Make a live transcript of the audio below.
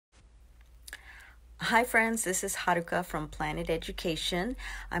Hi friends, this is Haruka from Planet Education.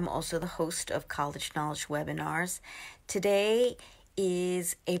 I'm also the host of College Knowledge webinars. Today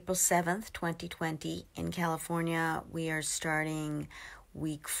is April 7th, 2020. In California, we are starting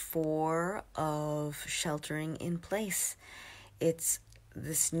week 4 of sheltering in place. It's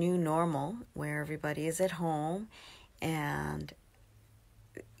this new normal where everybody is at home and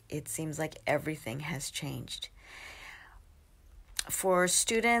it seems like everything has changed. For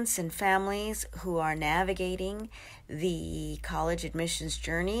students and families who are navigating the college admissions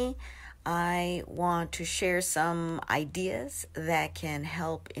journey, I want to share some ideas that can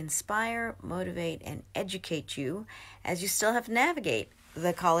help inspire, motivate, and educate you as you still have to navigate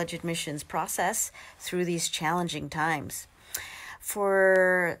the college admissions process through these challenging times.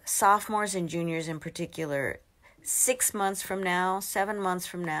 For sophomores and juniors in particular, 6 months from now, 7 months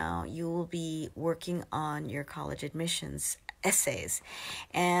from now, you will be working on your college admissions essays.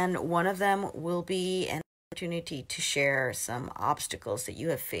 And one of them will be an opportunity to share some obstacles that you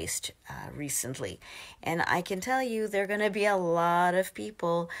have faced recently. And I can tell you there are going to be a lot of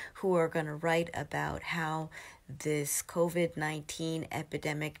people who are going to write about how this COVID-19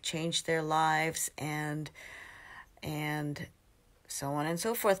 epidemic changed their lives and so on and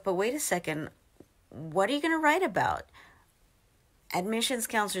so forth. But wait a second, what are you going to write about? Admissions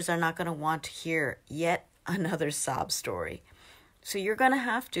counselors are not going to want to hear yet another sob story. So you're going to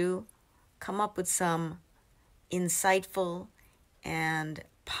have to come up with some insightful and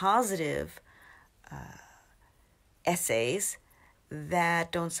positive essays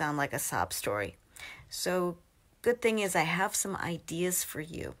that don't sound like a sob story. So good thing is I have some ideas for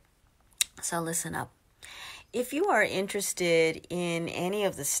you. So listen up. If you are interested in any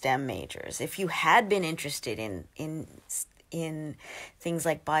of the STEM majors, if you had been interested in things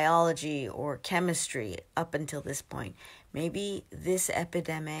like biology or chemistry up until this point, maybe this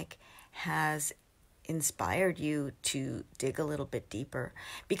epidemic has inspired you to dig a little bit deeper.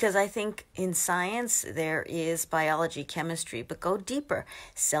 Because I think in science there is biology, chemistry, but go deeper.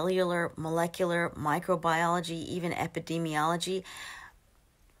 Cellular, molecular, microbiology, even epidemiology.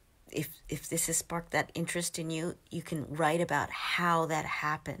 If this has sparked that interest in you, you can write about how that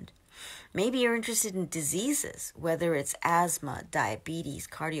happened. Maybe you're interested in diseases, whether it's asthma, diabetes,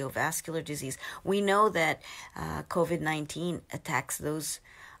 cardiovascular disease. We know that COVID-19 affects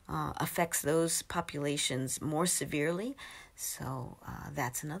those populations more severely. So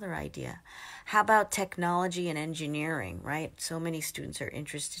that's another idea. How about technology and engineering, right? So many students are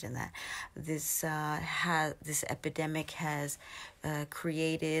interested in that. This epidemic has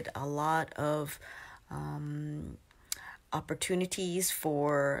created a lot of opportunities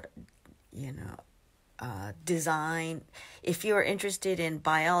for, design. If you're interested in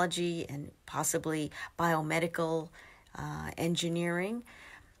biology and possibly biomedical engineering,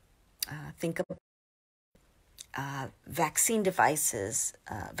 think of vaccine devices,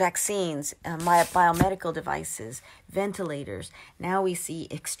 vaccines, biomedical devices, ventilators. Now we see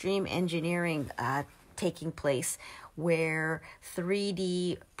extreme engineering taking place where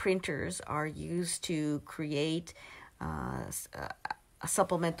 3D printers are used to create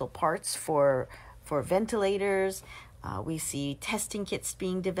supplemental parts for ventilators. We see testing kits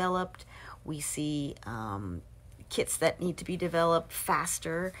being developed. We see kits that need to be developed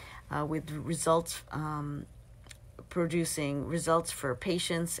faster with results, producing results for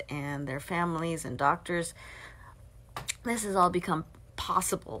patients and their families and doctors. This has all become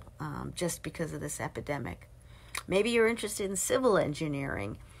possible just because of this epidemic. Maybe you're interested in civil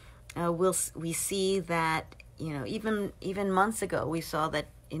engineering. We see that, even months ago, we saw that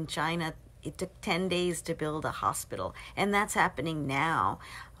in China, it took 10 days to build a hospital. And that's happening now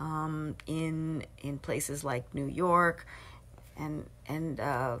in places like New York and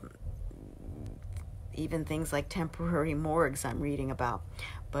even things like temporary morgues I'm reading about.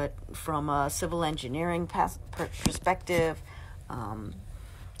 But from a civil engineering perspective,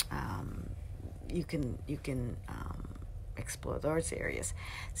 you can explore those areas.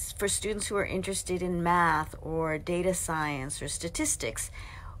 For students who are interested in math or data science or statistics,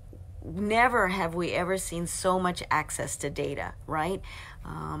 never have we ever seen so much access to data, right?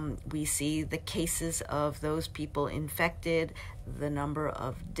 We see the cases of those people infected, the number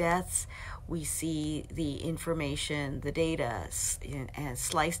of deaths. We see the information, the data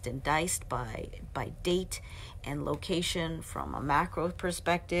sliced and diced by date and location from a macro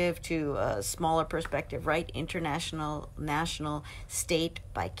perspective to a smaller perspective, right? International, national, state,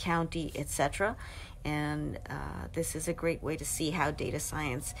 by county, etc. And this is a great way to see how data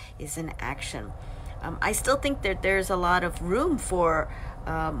science is in action. I still think that there's a lot of room for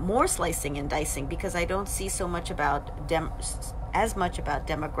more slicing and dicing because I don't see so much about as much about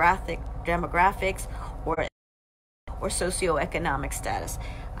demographics or socioeconomic status.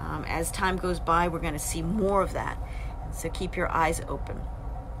 As time goes by, we're going to see more of that. So keep your eyes open.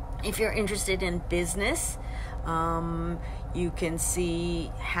 If you're interested in business, you can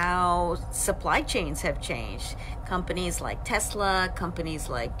see how supply chains have changed. Companies like Tesla, companies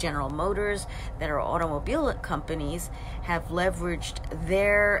like General Motors, that are automobile companies, have leveraged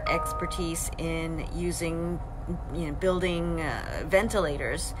their expertise in building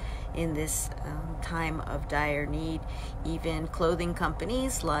ventilators in this time of dire need. Even clothing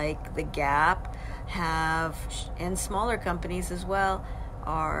companies like The Gap and smaller companies as well,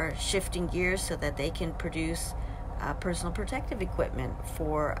 are shifting gears so that they can produce personal protective equipment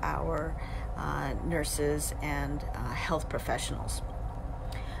for our nurses and health professionals.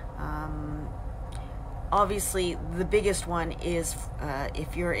 Obviously, the biggest one is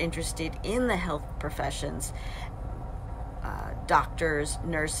if you're interested in the health professions, doctors,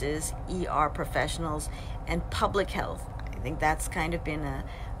 nurses, ER professionals, and public health. I think that's kind of been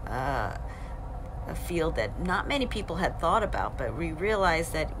a field that not many people had thought about, but we realize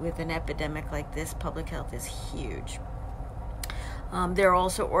that with an epidemic like this, public health is huge. There are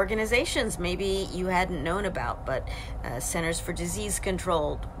also organizations maybe you hadn't known about, but Centers for Disease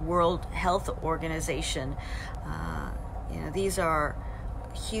Control, World Health Organization, these are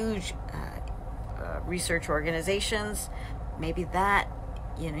huge research organizations. Maybe that,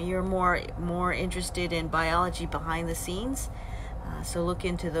 you're more interested in biology behind the scenes. So look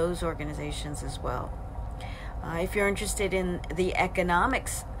into those organizations as well. If you're interested in the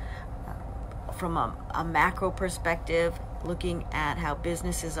economics from a macro perspective, looking at how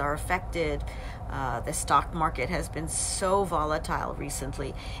businesses are affected, the stock market has been so volatile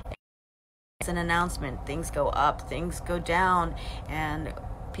recently. It's an announcement, things go up, things go down, and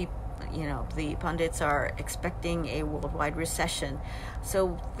the pundits are expecting a worldwide recession.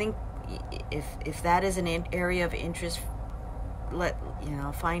 So think if that is an area of interest,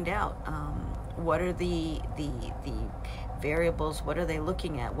 find out what are the variables, what are they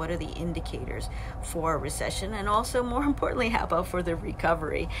looking at, what are the indicators for a recession, and also, more importantly, how about for the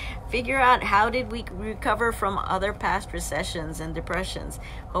recovery? Figure out how did we recover from other past recessions and depressions.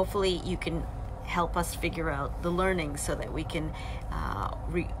 Hopefully you can help us figure out the learning so that we can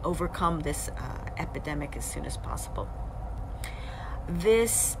overcome this epidemic as soon as possible.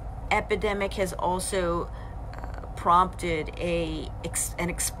 This epidemic has also prompted an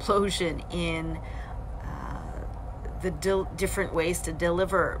explosion in the different ways to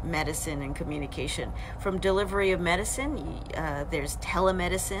deliver medicine and communication. From delivery of medicine, there's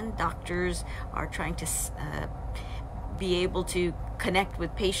telemedicine. Doctors are trying to be able to connect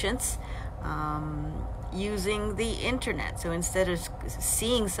with patients using the internet. So instead of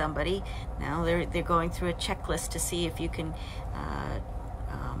seeing somebody, now they're going through a checklist to see if you can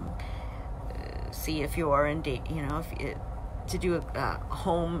see if you are indeed, to do a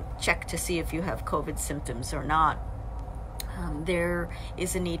home check to see if you have COVID symptoms or not. There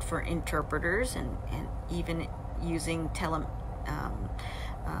is a need for interpreters and even using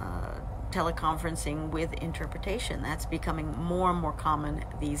teleconferencing with interpretation. That's becoming more and more common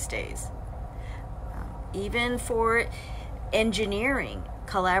these days. Even for engineering,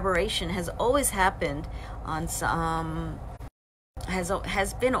 collaboration has always happened on some,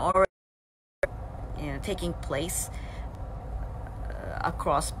 has been already taking place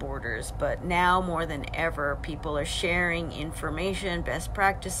across borders, but now more than ever, people are sharing information, best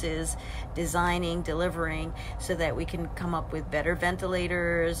practices, designing, delivering, so that we can come up with better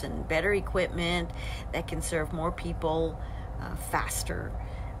ventilators and better equipment that can serve more people faster,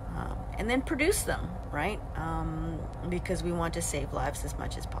 and then produce them, right? Because we want to save lives as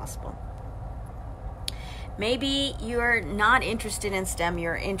much as possible. Maybe you're not interested in STEM,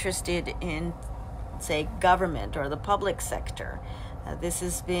 you're interested in, say, government or the public sector. This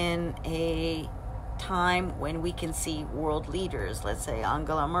has been a time when we can see world leaders, let's say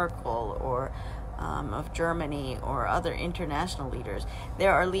Angela Merkel or of Germany or other international leaders.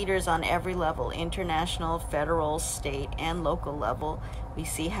 There are leaders on every level, international, federal, state, and local level. We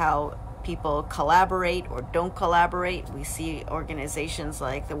see how people collaborate or don't collaborate. We see organizations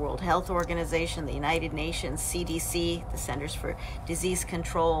like the World Health Organization, the United Nations, CDC, the Centers for Disease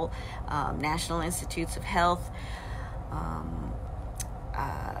Control, National Institutes of Health.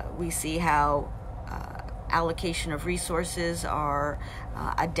 We see how allocation of resources are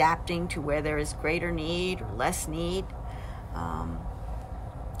adapting to where there is greater need or less need,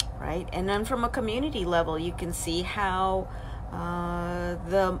 right? And then from a community level, you can see how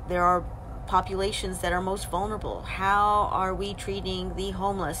there are populations that are most vulnerable. How are we treating the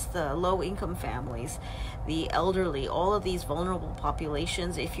homeless, the low-income families, the elderly, all of these vulnerable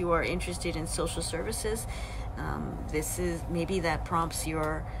populations? If you are interested in social services, this is maybe that prompts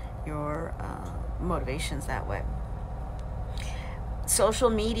your motivations that way. Social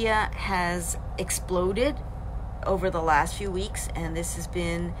media has exploded over the last few weeks, and this has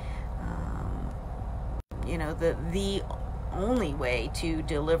been, the only way to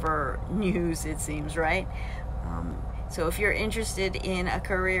deliver news, it seems, right? So if you're interested in a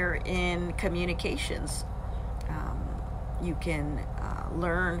career in communications, you can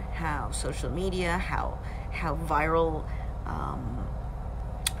learn how social media, how viral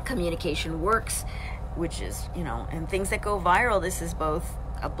communication works, which is, and things that go viral, this is both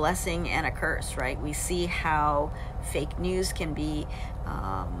a blessing and a curse, right? We see how fake news can be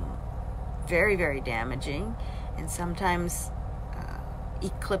very, very damaging, and sometimes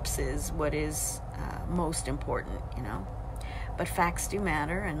eclipses what is most important, But facts do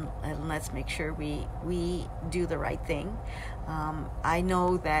matter, and let's make sure we do the right thing. I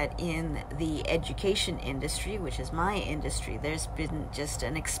know that in the education industry, which is my industry, there's been just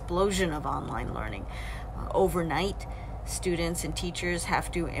an explosion of online learning. Overnight, students and teachers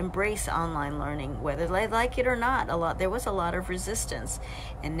have to embrace online learning, whether they like it or not. There was a lot of resistance,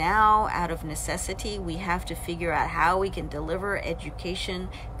 and now, out of necessity, we have to figure out how we can deliver education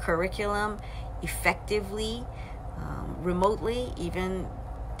curriculum effectively, remotely, even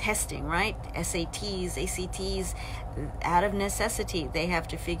testing, right? SATs, ACTs, out of necessity, they have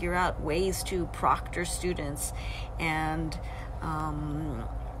to figure out ways to proctor students and,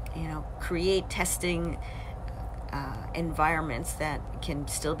 create testing environments that can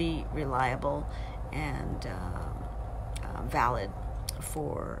still be reliable and valid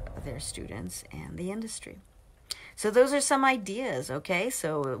for their students and the industry. So those are some ideas, okay?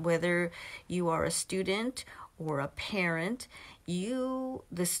 So whether you are a student or a parent,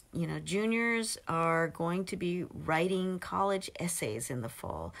 juniors are going to be writing college essays in the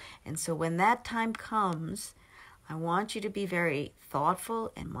fall. And so when that time comes, I want you to be very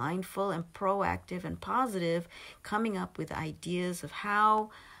thoughtful and mindful and proactive and positive, coming up with ideas of how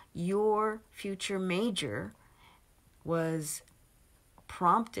your future major was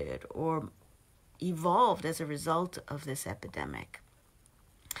prompted or evolved as a result of this epidemic.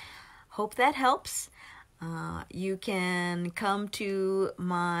 Hope that helps. You can come to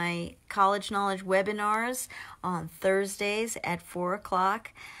my College Knowledge webinars on Thursdays at 4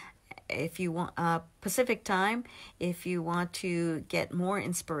 o'clock. If you want Pacific time, if you want to get more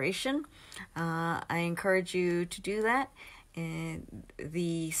inspiration, I encourage you to do that. And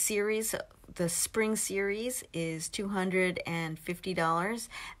the spring series is $250.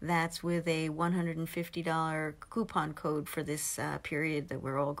 That's with a $150 coupon code for this period that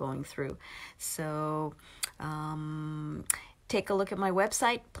we're all going through. So take a look at my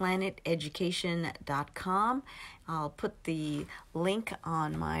website, planeteducation.com. I'll put the link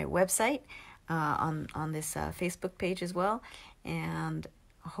on my website, on this Facebook page as well, and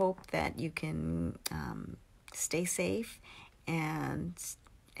hope that you can stay safe, and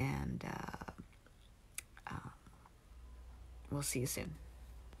we'll see you soon.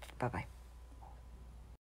 Bye-bye.